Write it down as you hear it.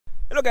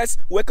Hello guys,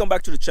 welcome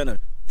back to the channel.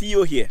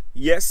 Theo here.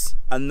 Yes,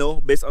 I know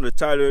based on the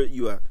title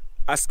you are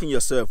asking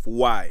yourself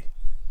why.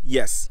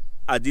 Yes,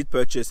 I did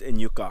purchase a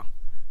new car.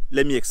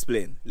 Let me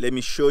explain. Let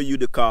me show you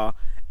the car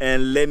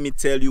and let me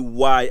tell you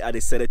why I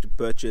decided to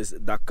purchase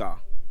that car.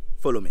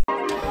 Follow me.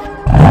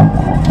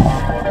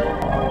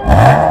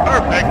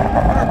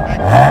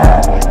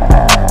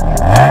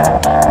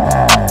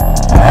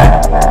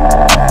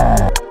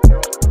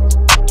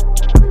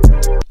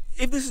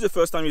 If this is the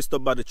first time you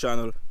stop by the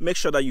channel, make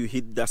sure that you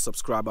hit that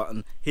subscribe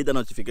button, hit the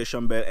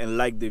notification bell and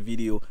like the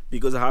video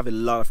because I have a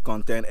lot of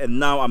content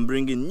and now I'm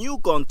bringing new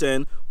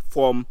content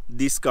from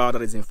this car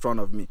that is in front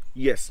of me.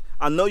 Yes,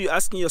 I know you're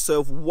asking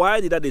yourself,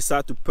 why did I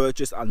decide to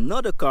purchase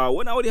another car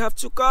when I already have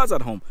two cars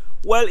at home?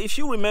 Well, if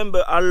you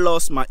remember, I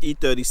lost my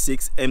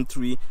E36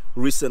 M3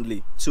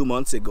 recently, 2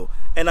 months ago,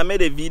 and I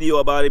made a video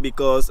about it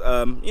because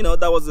you know,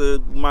 that was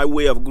my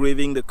way of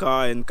grieving the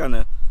car and kind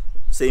of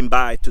saying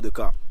bye to the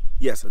car.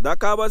 Yes, that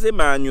car was a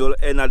manual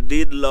and I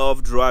did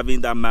love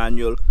driving that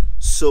manual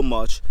so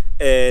much,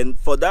 and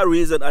for that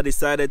reason I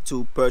decided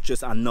to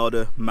purchase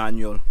another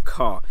manual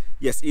car.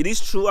 Yes, it is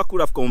true I could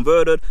have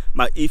converted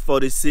my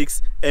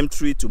E46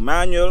 M3 to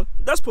manual.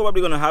 That's probably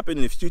going to happen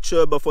in the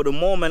future, but for the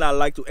moment I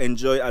like to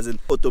enjoy it as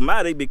an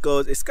automatic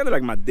because it's kind of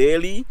like my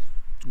daily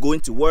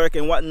going to work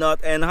and whatnot,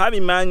 and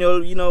having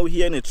manual, you know,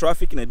 here in the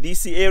traffic in the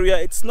DC area,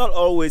 it's not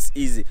always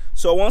easy.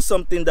 So I want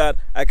something that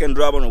I can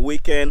drive on a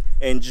weekend,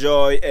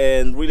 enjoy,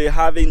 and really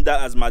having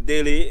that as my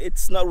daily,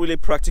 it's not really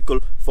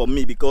practical for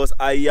me because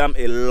I am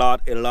a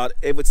lot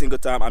every single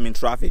time I'm in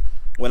traffic.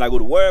 When I go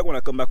to work, when I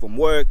come back from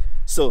work,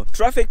 so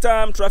traffic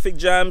time, traffic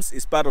jams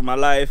is part of my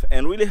life,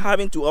 and really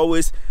having to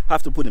always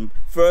have to put in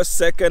first,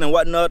 second and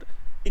whatnot,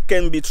 it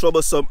can be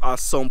troublesome at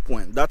some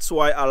point. That's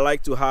why I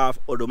like to have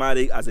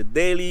automatic as a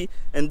daily,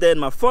 and then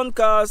my fun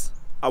cars,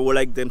 I would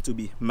like them to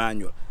be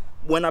manual.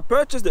 When I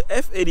purchased the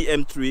F80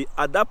 M3,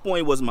 at that point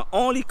it was my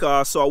only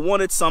car, so I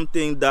wanted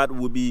something that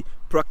would be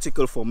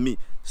practical for me.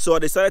 So I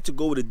decided to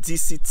go with a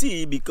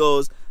DCT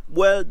because,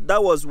 well,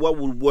 that was what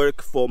would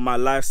work for my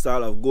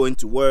lifestyle of going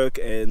to work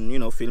and, you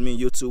know, filming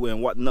YouTube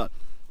and whatnot.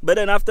 But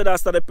then after that I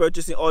started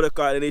purchasing other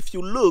cars, and if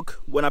you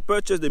look, when I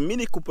purchased the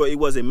Mini Cooper, it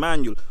was a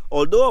manual.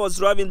 Although I was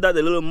driving that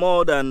a little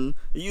more than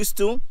I used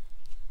to,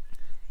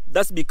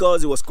 that's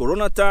because it was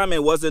Corona time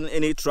and wasn't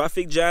any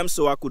traffic jam,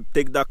 so I could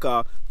take that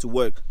car to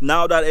work.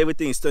 Now that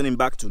everything is turning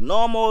back to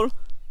normal,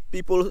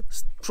 people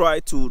try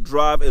to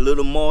drive a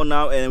little more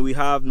now, and we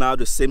have now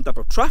the same type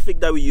of traffic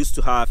that we used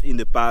to have in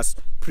the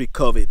past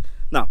pre-COVID.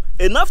 Now,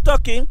 enough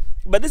talking,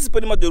 but this is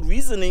pretty much the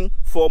reasoning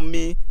for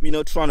me, you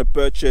know, trying to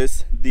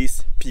purchase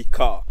this P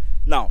car.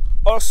 Now,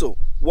 also,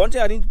 one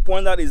thing I need to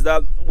point out is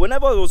that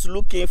whenever I was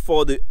looking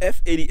for the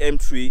F80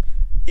 M3,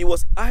 it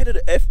was either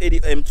the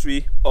F80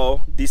 M3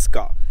 or this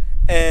car.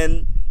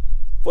 And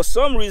for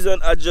some reason,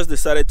 I just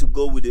decided to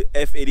go with the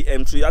F80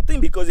 M3. I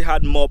think because it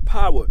had more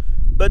power.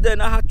 But then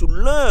I had to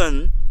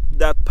learn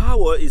that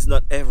power is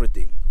not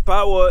everything.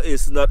 Power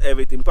is not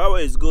everything. Power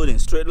is good in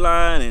straight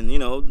line and, you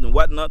know, and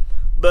whatnot.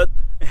 But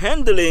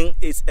handling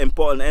is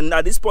important, and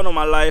at this point of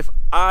my life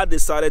I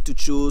decided to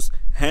choose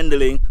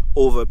handling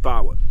over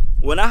power.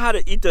 When I had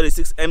an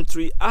E36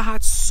 M3, I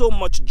had so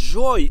much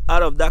joy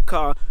out of that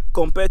car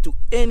compared to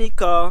any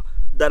car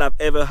that I've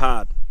ever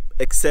had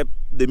except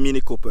the Mini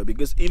Cooper,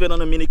 because even on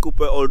the Mini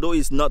Cooper, although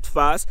it's not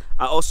fast,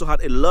 I also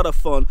had a lot of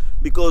fun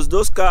because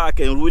those cars I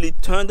can really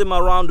turn them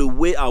around the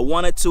way I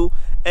wanted to,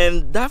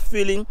 and that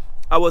feeling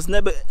I was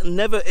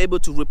never able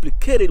to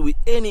replicate it with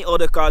any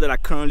other car that I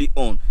currently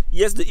own.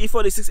 Yes, the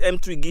E46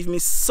 M3 gives me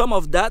some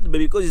of that, but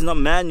because it's not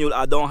manual,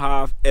 I don't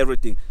have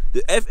everything.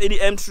 The F80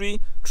 M3,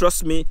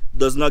 trust me,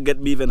 does not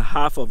get me even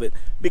half of it,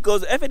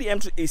 because the F80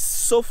 M3 is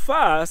so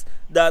fast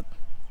that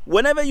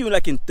whenever you're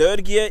like in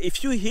third gear,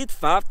 if you hit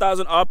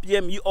 5,000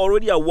 RPM, you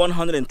already are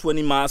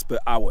 120 miles per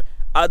hour.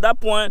 At that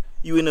point,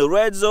 you're in a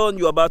red zone,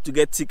 you're about to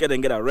get ticket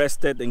and get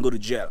arrested and go to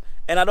jail,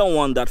 and I don't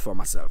want that for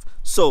myself.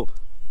 So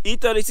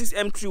E36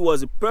 M3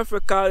 was a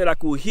perfect car that I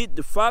could hit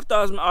the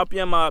 5,000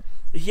 RPM mark,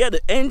 hear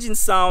the engine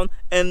sound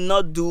and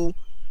not do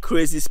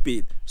crazy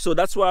speed. So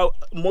that's why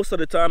most of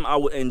the time I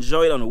would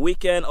enjoy it on the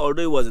weekend,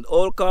 although it was an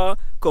old car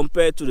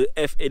compared to the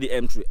F80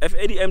 M3.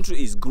 F80 M3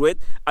 is great,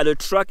 and the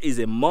truck is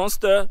a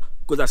monster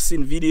because I've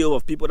seen video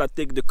of people that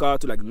take the car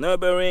to like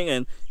Nürburgring,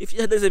 and if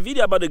there's a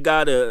video about the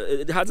guy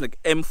that has like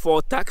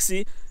M4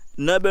 taxi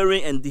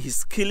Nürburgring and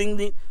he's killing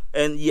it.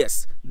 And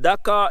yes,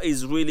 that car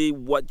is really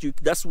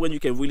that's when you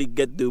can really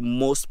get the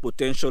most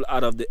potential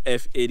out of the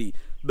F80,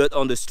 but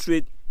on the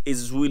street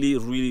it's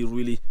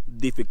really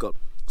difficult.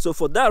 So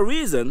for that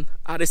reason,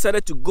 I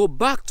decided to go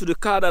back to the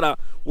car that I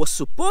was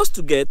supposed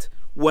to get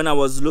when I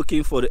was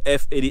looking for the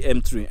F80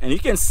 M3, and you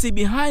can see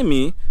behind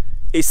me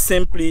is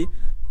simply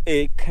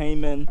a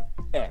Cayman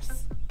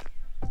S.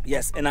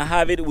 Yes, and I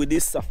have it with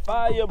this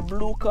sapphire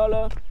blue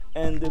color,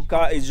 and the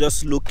car is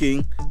just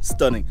looking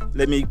stunning.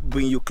 Let me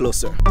bring you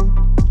closer.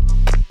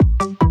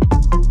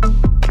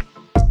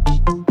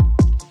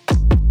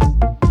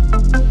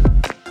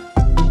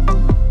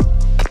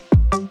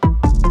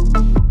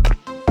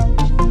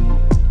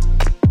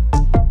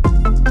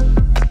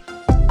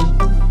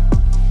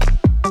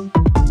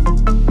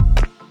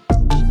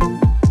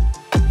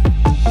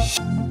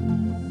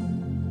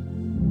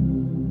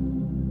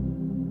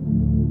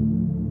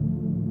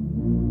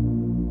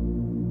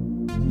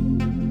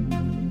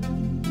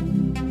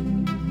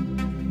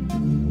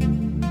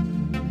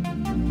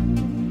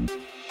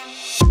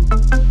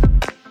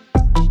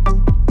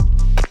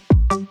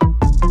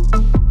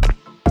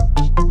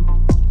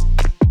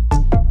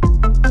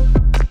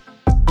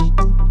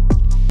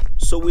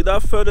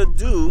 without further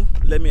ado,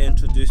 let me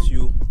introduce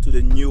you to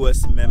the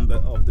newest member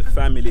of the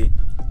family,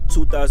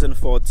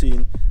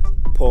 2014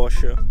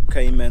 Porsche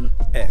Cayman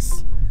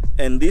S.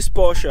 And this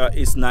Porsche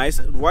is nice.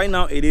 Right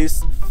now it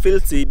is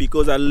filthy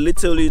because I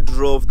literally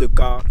drove the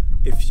car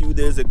a few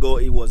days ago.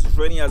 It was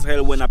raining as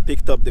hell when I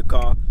picked up the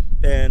car,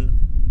 and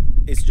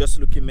it's just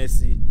looking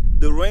messy.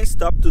 The rain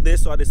stopped today,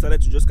 so I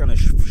decided to just kind of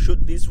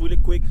shoot this really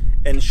quick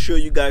and show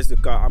you guys the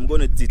car. I'm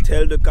going to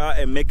detail the car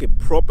and make a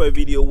proper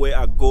video where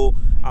I go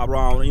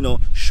around, you know,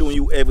 showing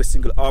you every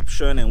single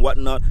option and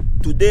whatnot.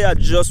 Today I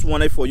just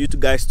wanted for you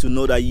guys to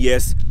know that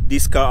yes,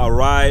 this car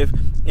arrived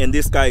and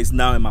this car is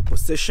now in my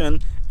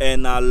possession,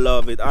 and I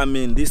love it. I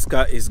mean, this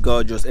car is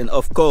gorgeous, and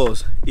of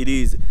course it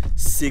is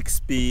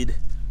 6-speed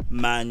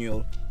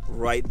manual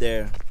right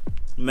there,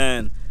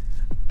 man.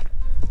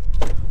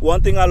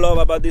 One thing I love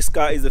about this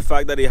car is the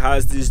fact that it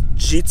has this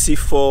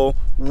GT4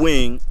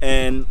 wing,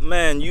 and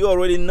man, you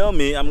already know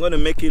me, I'm gonna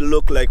make it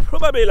look like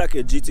probably like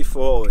a GT4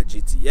 or a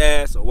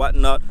GTS or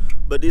whatnot,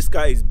 but this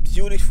car is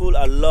beautiful.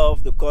 I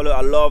love the color,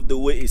 I love the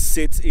way it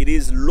sits. It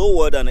is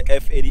lower than the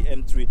F80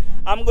 M3.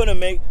 I'm gonna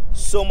make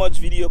so much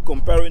video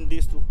comparing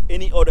this to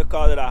any other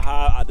car that I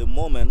have at the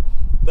moment,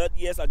 but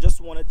yes, I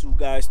just wanted you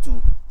guys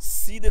to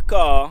see the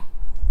car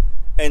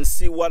and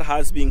see what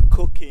has been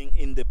cooking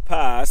in the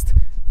past,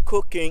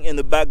 cooking in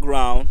the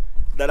background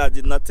that I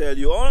did not tell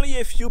you. Only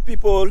a few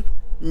people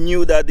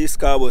knew that this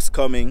car was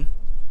coming,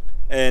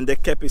 and they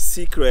kept it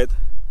secret,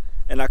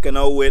 and I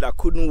cannot wait. I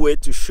couldn't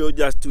wait to show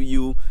that to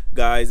you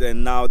guys,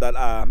 and now that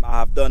I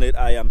have done it,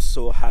 I am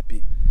so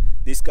happy.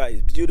 This car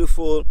is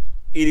beautiful.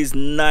 It is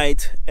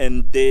night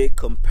and day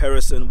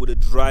comparison with the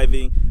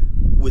driving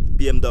with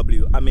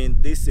BMW. I mean,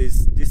 this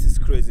is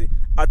crazy.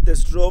 I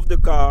test drove the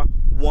car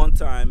one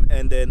time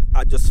and then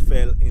I just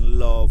fell in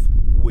love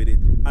with it.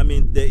 I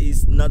mean, there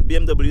is not,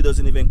 BMW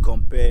doesn't even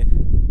compare.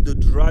 The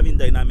driving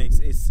dynamics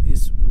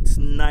is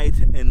night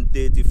and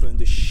day different.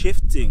 The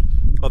shifting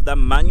of that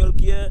manual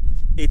gear,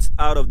 it's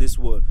out of this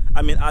world.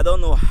 I mean, I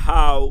don't know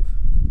how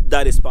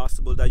that is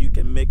possible, that you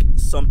can make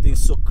something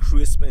so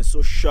crisp and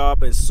so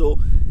sharp and so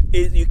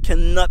you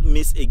cannot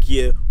miss a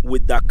gear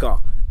with that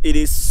car. It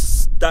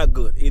is that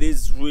good. It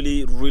is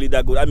really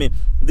that good. I mean,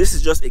 this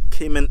is just a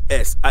Cayman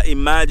S. I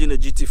imagine the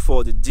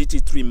GT4, the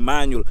GT3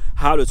 manual,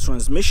 how the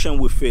transmission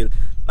will feel.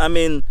 I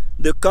mean,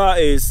 the car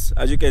is,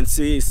 as you can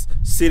see, is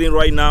sitting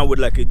right now with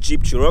like a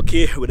Jeep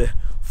Cherokee with a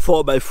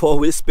 4x4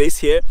 wheel space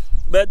here,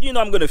 but you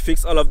know, I'm gonna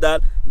fix all of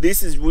that.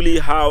 This is really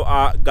how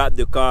I got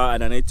the car,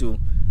 and I need to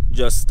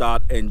just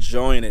start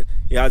enjoying it.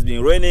 It has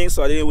been raining,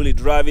 so I didn't really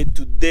drive it.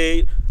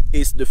 Today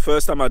is the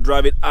first time I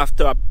drive it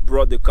after I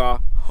brought the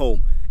car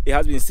home. It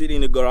has been sitting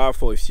in the garage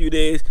for a few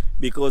days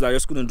because I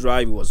just couldn't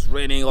drive. It was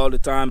raining all the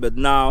time, but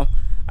now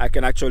I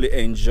can actually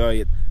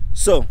enjoy it.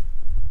 So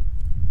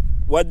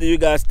what do you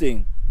guys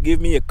think? Give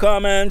me a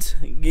comment.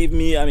 Give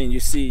me, I mean,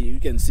 you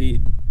can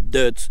see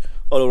dirt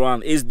all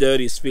around. It's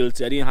dirty, it's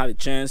filthy. I didn't have a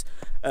chance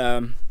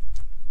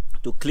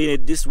to clean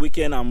it this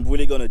weekend. I'm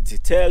really gonna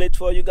detail it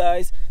for you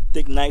guys,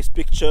 take nice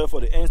picture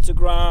for the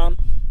Instagram,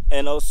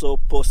 and also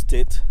post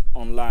it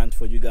online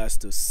for you guys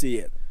to see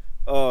it.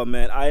 Oh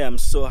man, I am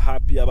so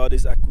happy about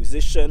this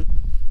acquisition.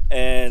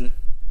 And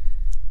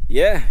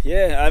yeah,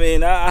 I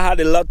mean, I had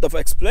a lot of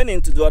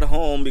explaining to do at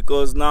home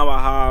because now I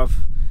have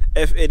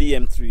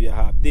F80 M3, I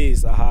have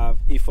this, I have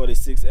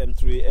E46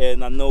 M3,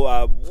 and I know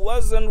I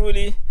wasn't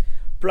really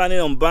planning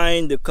on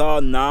buying the car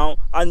now.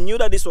 I knew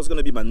that this was going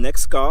to be my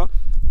next car,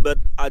 but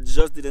I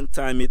just didn't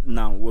time it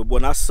now.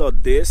 When I saw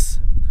this,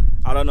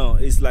 I don't know,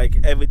 it's like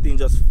everything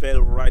just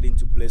fell right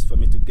into place for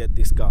me to get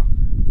this car,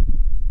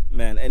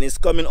 man. And it's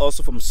coming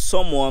also from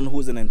someone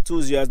who's an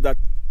enthusiast that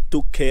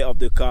took care of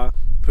the car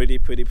pretty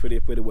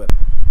well.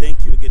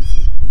 Thank you again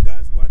for you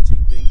guys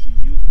watching. Thank you,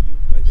 you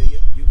right there, you.